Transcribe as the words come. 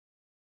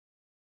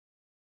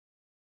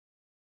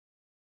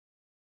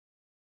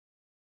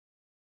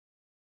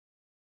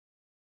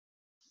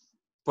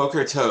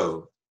Boker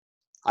Tov.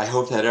 I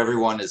hope that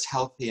everyone is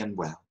healthy and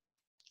well.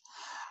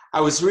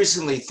 I was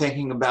recently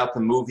thinking about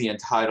the movie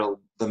entitled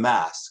The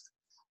Mask,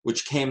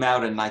 which came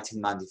out in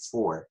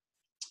 1994.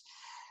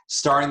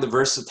 Starring the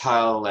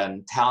versatile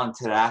and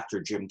talented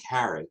actor Jim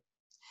Carrey.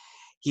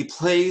 He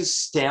plays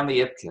Stanley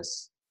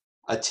Ipkiss,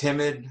 a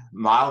timid,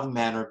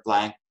 mild-mannered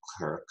blank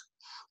clerk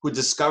who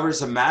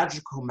discovers a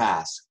magical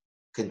mask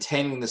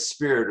containing the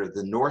spirit of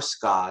the Norse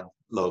god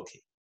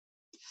Loki.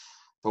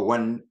 But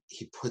when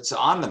he puts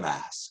on the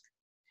mask,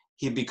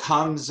 he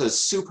becomes a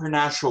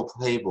supernatural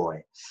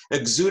playboy,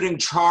 exuding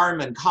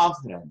charm and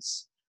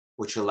confidence,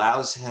 which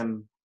allows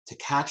him to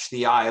catch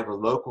the eye of a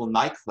local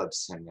nightclub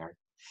singer,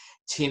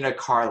 Tina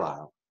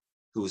Carlisle,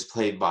 who was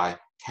played by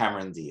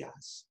Cameron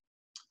Diaz.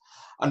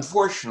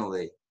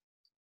 Unfortunately,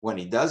 when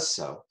he does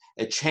so,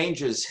 it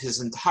changes his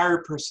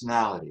entire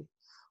personality,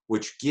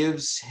 which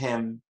gives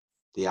him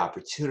the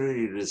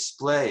opportunity to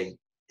display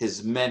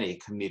his many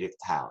comedic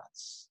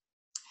talents.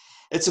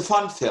 It's a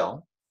fun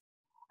film,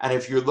 and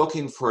if you're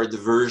looking for a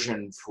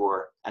diversion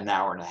for an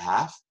hour and a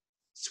half,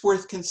 it's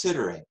worth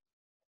considering.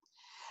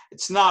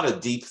 It's not a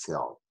deep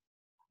film,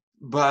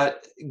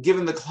 but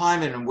given the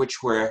climate in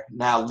which we're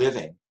now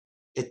living,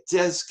 it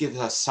does give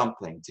us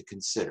something to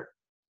consider.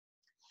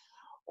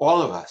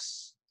 All of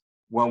us,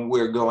 when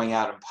we're going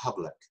out in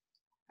public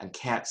and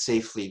can't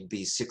safely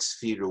be 6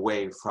 feet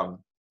away from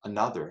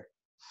another,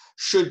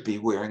 should be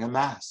wearing a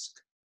mask.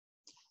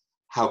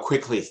 How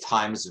quickly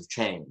times have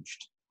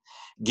changed.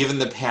 Given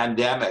the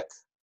pandemic,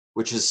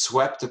 which has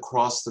swept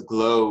across the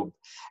globe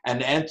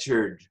and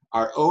entered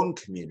our own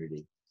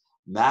community,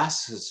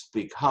 masks has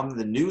become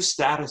the new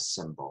status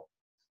symbol,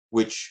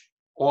 which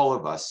all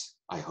of us,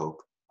 I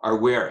hope, are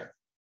wearing.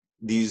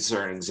 These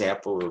are an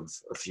example of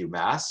a few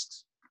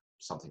masks,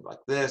 something like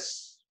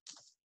this,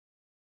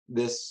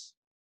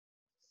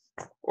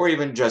 or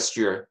even just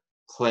your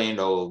plain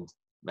old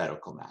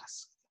medical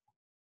mask.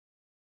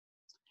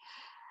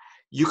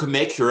 You can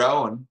make your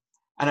own,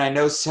 and I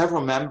know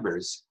several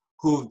members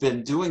who have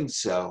been doing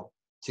so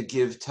to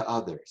give to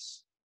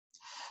others.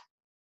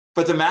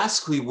 But the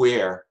masks we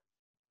wear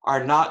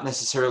are not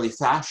necessarily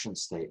fashion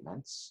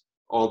statements,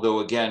 although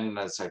again,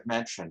 as I've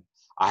mentioned,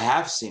 I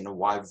have seen a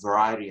wide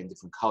variety in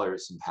different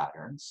colors and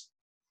patterns,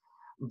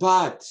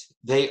 but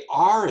they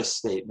are a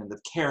statement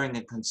of caring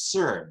and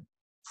concern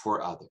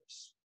for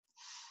others.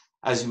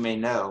 As you may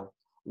know,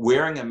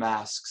 wearing a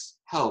mask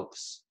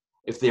helps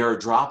if there are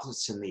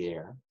droplets in the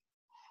air,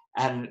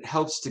 and it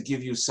helps to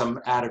give you some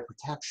added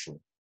protection.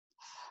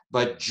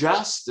 But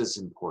just as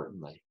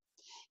importantly,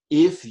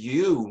 if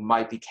you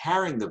might be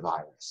carrying the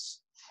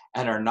virus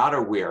and are not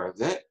aware of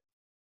it,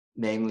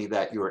 namely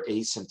that you're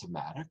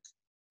asymptomatic,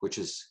 which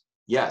is,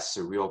 yes,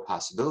 a real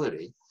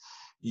possibility,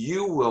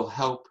 you will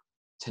help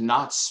to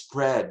not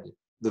spread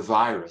the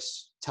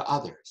virus to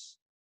others.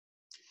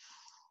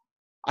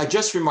 I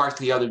just remarked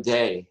the other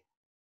day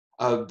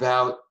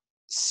about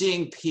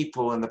seeing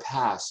people in the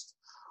past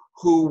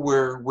who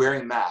were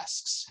wearing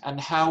masks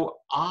and how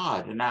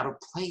odd and out of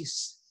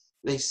place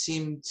they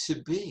seem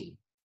to be.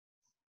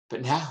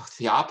 But now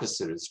the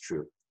opposite is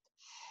true.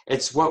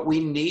 It's what we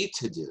need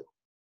to do,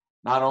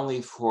 not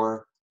only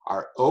for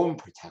our own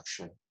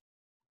protection,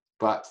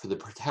 but for the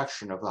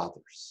protection of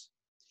others.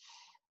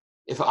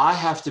 If I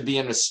have to be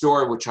in a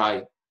store, which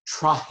I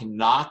try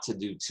not to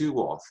do too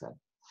often,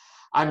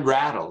 I'm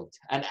rattled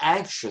and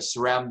anxious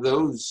around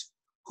those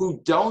who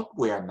don't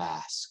wear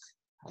masks.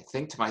 I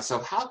think to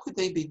myself, how could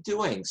they be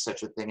doing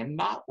such a thing and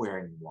not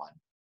wearing one?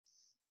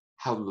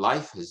 How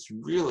life has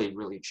really,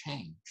 really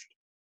changed.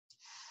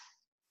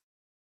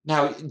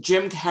 Now,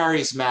 Jim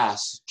Carrey's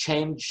mask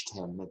changed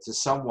him into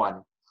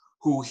someone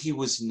who he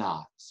was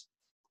not.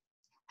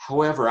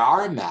 However,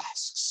 our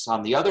masks,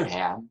 on the other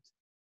hand,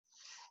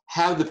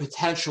 have the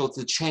potential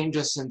to change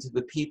us into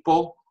the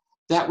people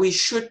that we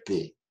should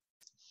be.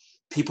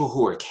 People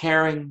who are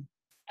caring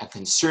and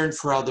concerned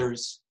for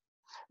others,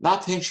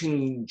 not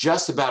thinking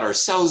just about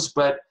ourselves,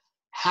 but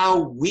how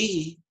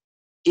we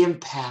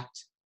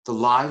impact the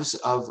lives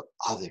of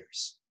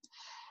others.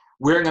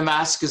 Wearing a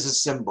mask is a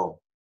symbol,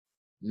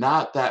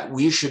 not that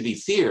we should be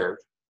feared,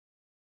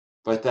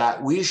 but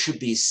that we should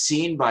be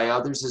seen by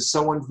others as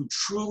someone who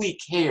truly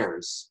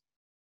cares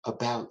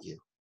about you.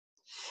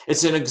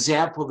 It's an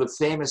example of the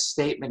famous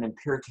statement in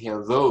Pirkei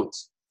Avot,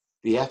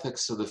 the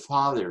Ethics of the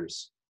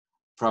Fathers,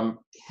 from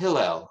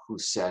Hillel, who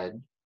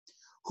said,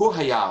 Hu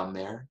haya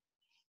omer,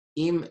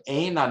 im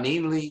ein ani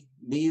li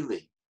mi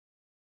li,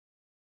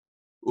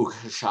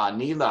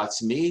 ukshani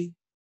la'atzmi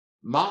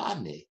ma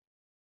ani.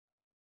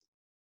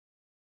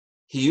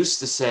 He used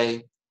to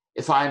say,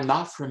 if I am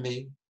not for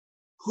me,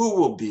 who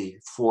will be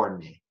for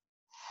me?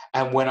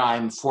 And when I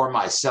am for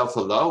myself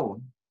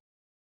alone,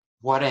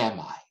 what am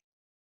I?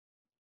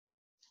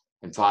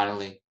 And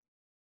finally,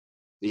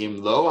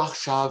 v'im lo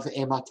achshav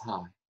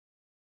ematai.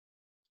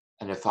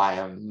 And if I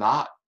am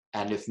not,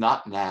 and if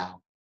not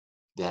now,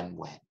 then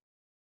when?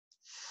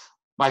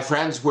 My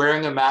friends,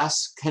 wearing a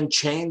mask can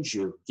change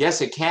you.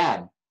 Yes, it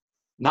can.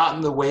 Not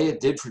in the way it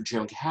did for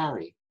Jim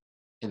Carrey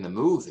in the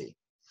movie,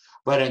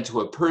 but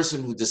into a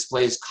person who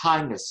displays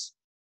kindness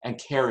and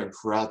caring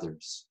for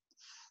others,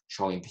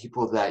 showing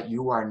people that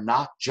you are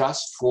not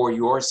just for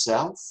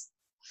yourself,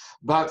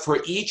 but for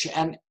each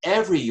and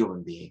every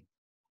human being,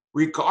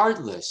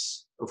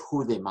 regardless of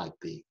who they might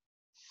be.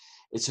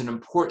 It's an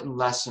important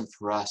lesson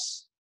for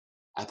us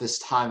at this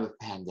time of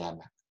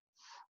pandemic,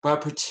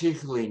 but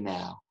particularly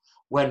now,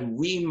 when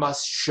we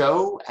must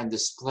show and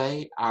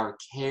display our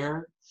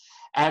care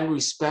and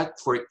respect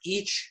for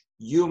each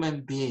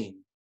human being,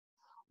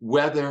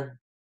 whether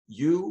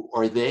you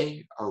or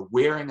they are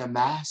wearing a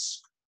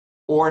mask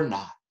or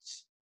not.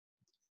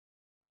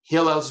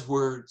 Hillel's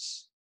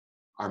words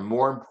are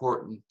more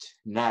important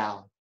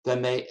now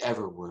than they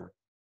ever were.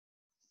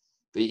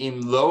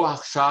 Ve'im lo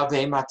achshav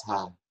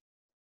ematah,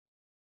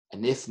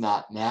 and if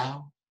not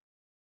now,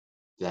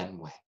 then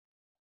when?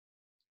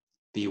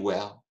 Be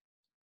well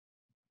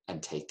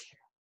and take care.